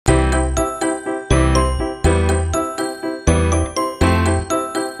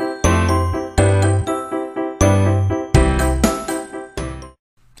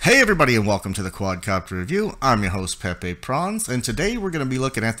Hey everybody, and welcome to the Quadcopter review. I'm your host Pepe Prawns, and today we're going to be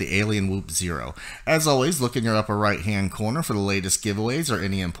looking at the Alienwhoop Zero. As always, look in your upper right hand corner for the latest giveaways or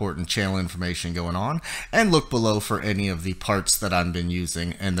any important channel information going on, and look below for any of the parts that I've been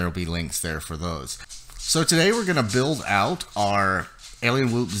using, and there'll be links there for those. So today we're going to build out our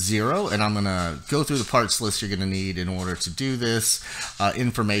Alienwhoop Zero, and I'm going to go through the parts list you're going to need in order to do this,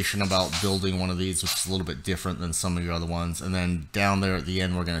 information about building one of these, which is a little bit different than some of your other ones, and then down there at the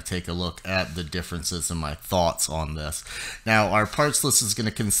end we're going to take a look at the differences and my thoughts on this. Now, our parts list is going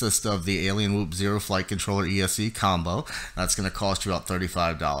to consist of the Alienwhoop Zero Flight Controller ESC combo. That's going to cost you about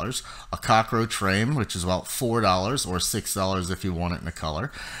 $35, a cockroach frame, which is about $4 or $6 if you want it in a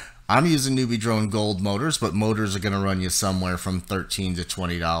color. I'm using Newbie Drone Gold motors, but motors are going to run you somewhere from $13 to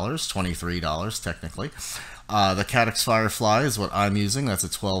 $20, $23 technically. The Caddx Firefly is what I'm using. That's a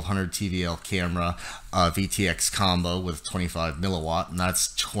 1200 TVL camera VTX combo with 25 milliwatt, and that's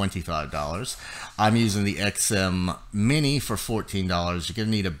 $25. I'm using the XM Mini for $14. You're going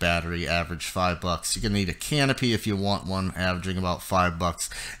to need a battery, average $5. You're going to need a canopy if you want one, averaging about $5.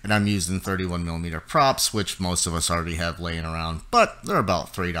 And I'm using 31mm props, which most of us already have laying around, but they're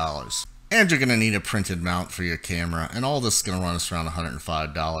about $3. And you're going to need a printed mount for your camera, and all this is going to run us around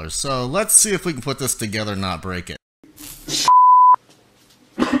 $105. So let's see if we can put this together and not break it.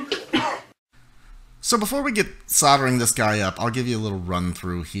 So before we get soldering this guy up, I'll give you a little run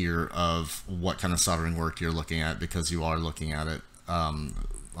through here of what kind of soldering work you're looking at, because you are looking at it.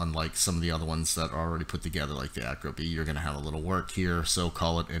 Unlike some of the other ones that are already put together, like the Acro B, you're going to have a little work here, so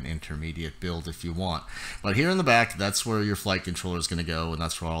call it an intermediate build if you want. But here in the back, that's where your flight controller is going to go, and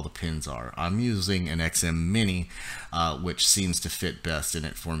that's where all the pins are. I'm using an XM Mini, which seems to fit best in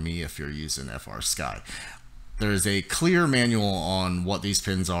it for me if you're using FR Sky. There is a clear manual on what these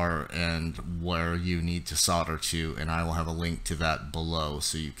pins are and where you need to solder to, and I will have a link to that below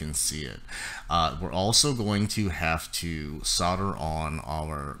so you can see it. We're also going to have to solder on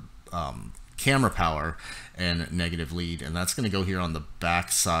our camera power and negative lead, and that's going to go here on the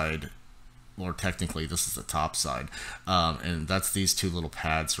back side, or technically this is the top side, and that's these two little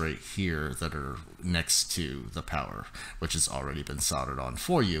pads right here that are next to the power, which has already been soldered on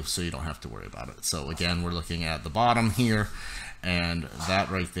for you, so you don't have to worry about it. So again, we're looking at the bottom here, and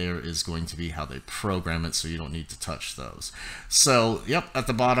that right there is going to be how they program it, so you don't need to touch those. So yep, at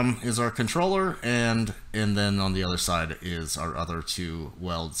the bottom is our controller, and then on the other side is our other two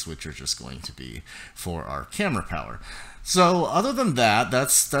welds, which are just going to be for our camera power. So other than that,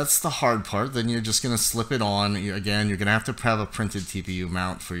 that's the hard part. Then you're just going to slip it on. Again, you're going to have a printed TPU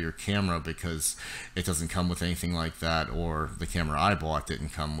mount for your camera, because it doesn't come with anything like that, or the camera I bought didn't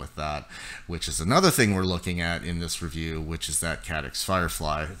come with that, which is another thing we're looking at in this review, which is that Caddx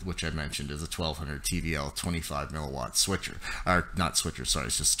Firefly, which I mentioned is a 1200 TVL 25 milliwatt switcher, or not switcher, sorry,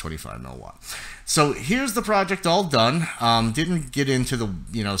 it's just 25 milliwatt. So here's the project all done. Didn't get into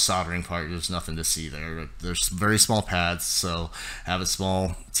the soldering part. There's nothing to see there. There's very small pads, so have a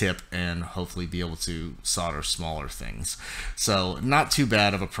small tip and hopefully be able to solder smaller things. So not too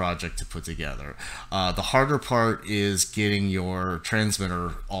bad of a project to put together. The harder part is getting your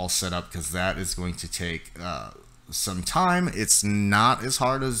transmitter all set up, because that is going to take some time. It's not as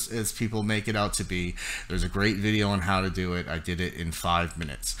hard as people make it out to be. There's a great video on how to do it. I did it in 5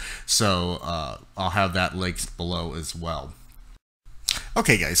 minutes. So I'll have that linked below as well.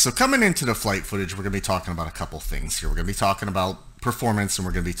 Okay guys, so coming into the flight footage, we're going to be talking about a couple things here. We're going to be talking about performance, and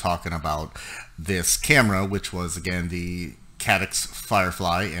we're going to be talking about this camera, which was again the Caddx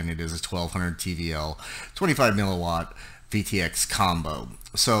Firefly, and it is a 1200 TVL 25 milliwatt VTX combo.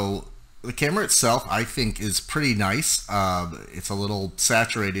 So the camera itself, I think, is pretty nice. It's a little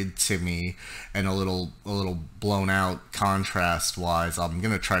saturated to me, and a little blown out contrast wise. I'm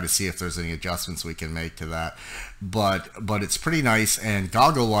gonna try to see if there's any adjustments we can make to that, but it's pretty nice, and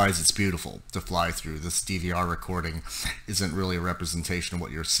goggle wise it's beautiful to fly through. This DVR recording isn't really a representation of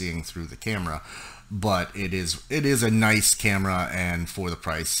what you're seeing through the camera, but it is a nice camera, and for the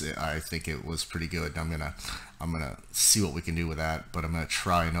price I think it was pretty good. I'm gonna see what we can do with that, but I'm gonna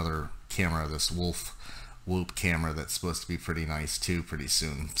try another camera, this Whoop camera, that's supposed to be pretty nice too pretty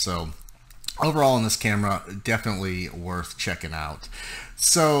soon. So overall on this camera, definitely worth checking out.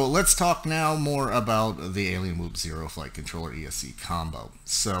 So let's talk now more about the Alienwhoop Zero Flight Controller ESC combo.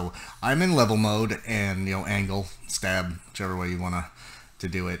 So I'm in level mode, and angle, stab, whichever way you want to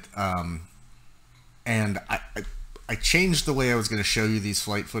do it. And I changed the way I was going to show you these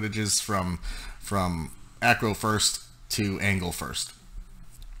flight footages from acro first to angle first.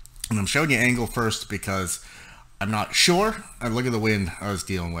 And I'm showing you angle first because I'm not sure. And look at the wind I was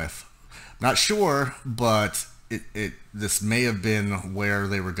dealing with. Not sure, but this may have been where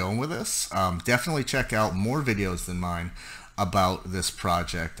they were going with this. Definitely check out more videos than mine about this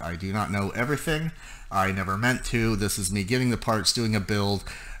project. I do not know everything. I never meant to. This is me getting the parts, doing a build,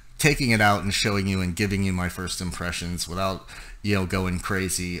 taking it out and showing you and giving you my first impressions without, you know, going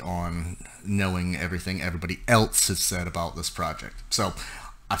crazy on knowing everything everybody else has said about this project. So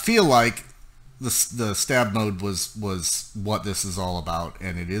I feel like the stab mode was what this is all about,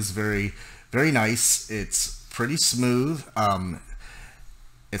 and it is very, very nice. It's pretty smooth.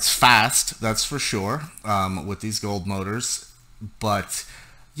 It's fast, that's for sure, with these gold motors, but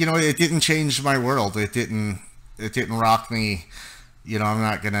you know, it didn't change my world. It didn't rock me. You know, I'm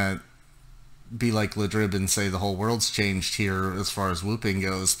not gonna be like Ladrib and say the whole world's changed here as far as whooping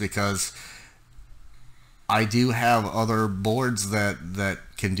goes, because I do have other boards that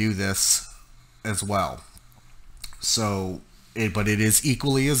can do this as well. So but it is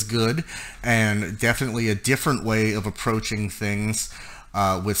equally as good, and definitely a different way of approaching things.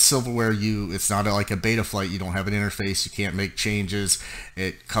 With Silverware, it's not like a beta flight. You don't have an interface. You can't make changes.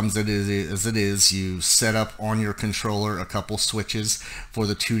 It comes as it is. You set up on your controller a couple switches for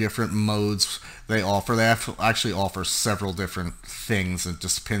the 2 different modes they offer. They actually offer several different things. It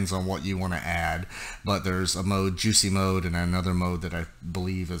just depends on what you want to add. But there's a mode, Juicy Mode, and another mode that I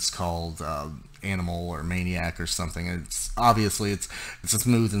believe is called Animal or Maniac or something. It's obviously it's a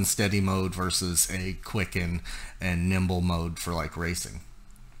smooth and steady mode versus a quick and nimble mode for like racing.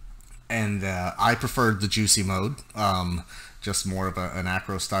 And I preferred the Juicy Mode, just more of an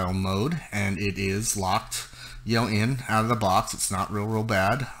acro style mode, and it is locked, you know, in out of the box. It's not real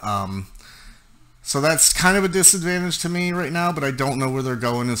bad. So that's kind of a disadvantage to me right now, but I don't know where they're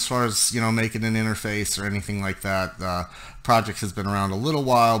going as far as, you know, making an interface or anything like that. The project has been around a little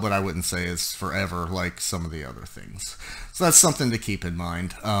while, but I wouldn't say it's forever like some of the other things. So that's something to keep in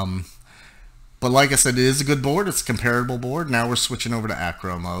mind. But like I said, it is a good board. It's a comparable board. Now we're switching over to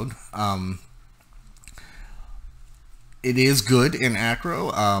acro mode. It is good in acro.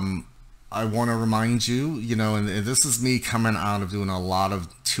 I want to remind you, you know, and this is me coming out of doing a lot of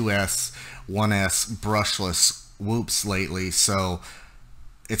 2S, 1S brushless whoops lately, so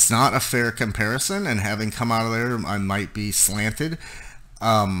it's not a fair comparison, and having come out of there, I might be slanted,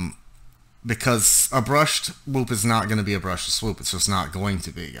 because a brushed whoop is not going to be a brushless whoop. It's just not going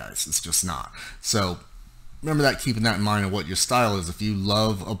to be, guys. It's just not. So remember that, keeping that in mind of what your style is. If you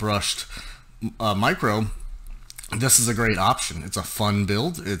love a brushed micro, this is a great option. It's a fun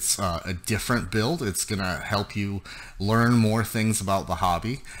build. It's a different build. It's going to help you learn more things about the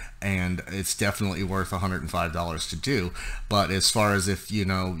hobby, and it's definitely worth $105 to do. But as far as if, you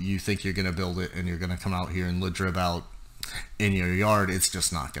know, you think you're going to build it and you're going to come out here and Ladrib out in your yard, it's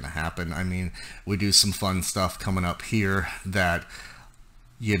just not going to happen. I mean, we do some fun stuff coming up here that,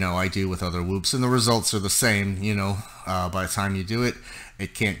 you know, I do with other whoops, and the results are the same. You know, by the time you do it,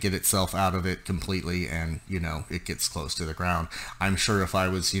 it can't get itself out of it completely, and, you know, it gets close to the ground. I'm sure if I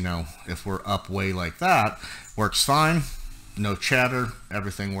was, you know, if we're up way like that, works fine, no chatter,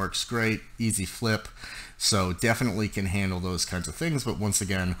 everything works great, easy flip. So definitely can handle those kinds of things, but once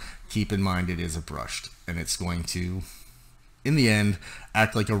again, keep in mind it is a brushed, and it's going to, in the end,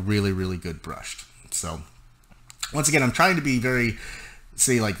 act like a really good brushed. So once again, I'm trying to be very,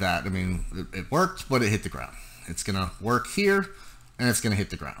 say like that. I mean, it worked, but it hit the ground. It's gonna work here, and it's gonna hit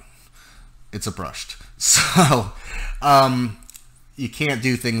the ground. It's a brushed. So you can't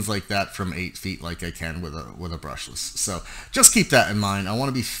do things like that from 8 feet like I can with a brushless. So just keep that in mind. I want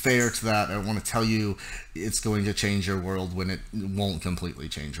to be fair to that. I want to tell you it's going to change your world when it won't completely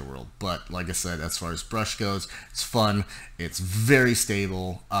change your world. But like I said, as far as brush goes, it's fun. It's very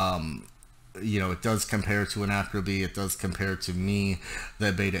stable. You know, it does compare to an Acroby. It does compare to me,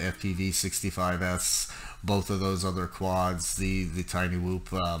 the Beta FPV 65S, both of those other quads, the Tiny Whoop.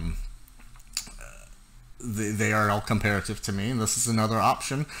 They are all comparative to me, and this is another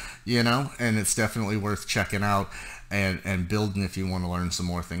option, you know, and it's definitely worth checking out and building if you want to learn some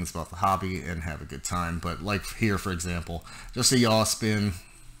more things about the hobby and have a good time. But like here, for example, just a yaw spin,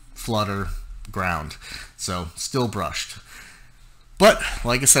 flutter, ground, so still brushed. But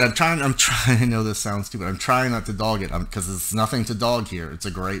like I said, I'm trying. I know this sounds stupid. I'm trying not to dog it because there's nothing to dog here. It's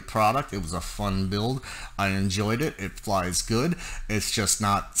a great product. It was a fun build. I enjoyed it. It flies good. It's just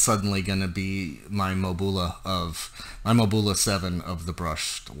not suddenly going to be my Mobula 7 of the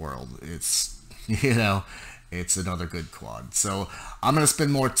brushed world. It's, you know, it's another good quad. So I'm going to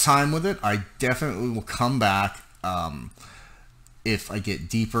spend more time with it. I definitely will come back if I get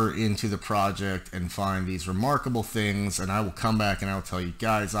deeper into the project and find these remarkable things, and I will come back and I'll tell you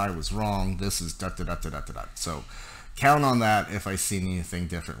guys I was wrong. This is da da da da da da. So count on that if I see anything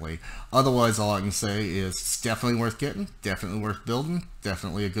differently. Otherwise, all I can say is it's definitely worth getting, definitely worth building,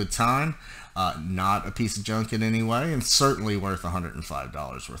 definitely a good time. Not a piece of junk in any way, and certainly worth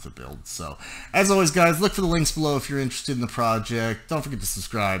 $105 worth of build. So, as always, guys, look for the links below if you're interested in the project. Don't forget to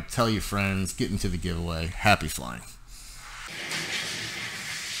subscribe, tell your friends, get into the giveaway. Happy flying.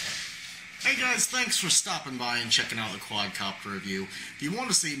 Hey guys, thanks for stopping by and checking out the Quadcopter review. If you want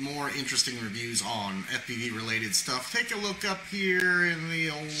to see more interesting reviews on FPV related stuff, take a look up here in the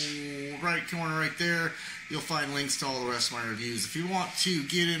old right corner right there. You'll find links to all the rest of my reviews. If you want to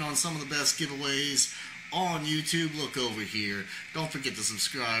get in on some of the best giveaways on YouTube, look over here. Don't forget to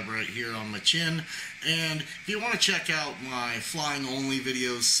subscribe right here on my chin. And if you want to check out my flying only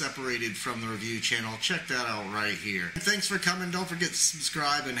videos separated from the review channel, check that out right here. Thanks for coming. Don't forget to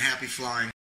subscribe, and happy flying.